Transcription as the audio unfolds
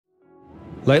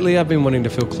Lately I've been wanting to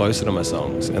feel closer to my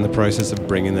songs and the process of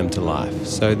bringing them to life.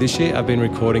 So this year I've been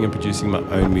recording and producing my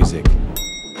own music.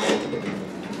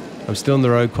 I'm still on the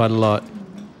road quite a lot,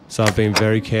 so I've been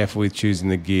very careful with choosing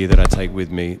the gear that I take with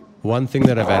me. One thing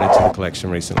that I've added to the collection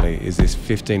recently is this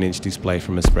 15-inch display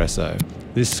from Espresso.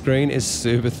 This screen is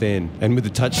super thin, and with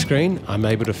the touchscreen, I'm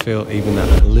able to feel even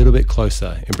that a little bit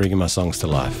closer in bringing my songs to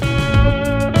life.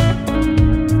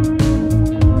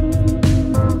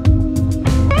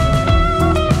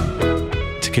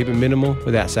 To keep it minimal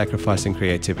without sacrificing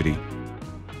creativity.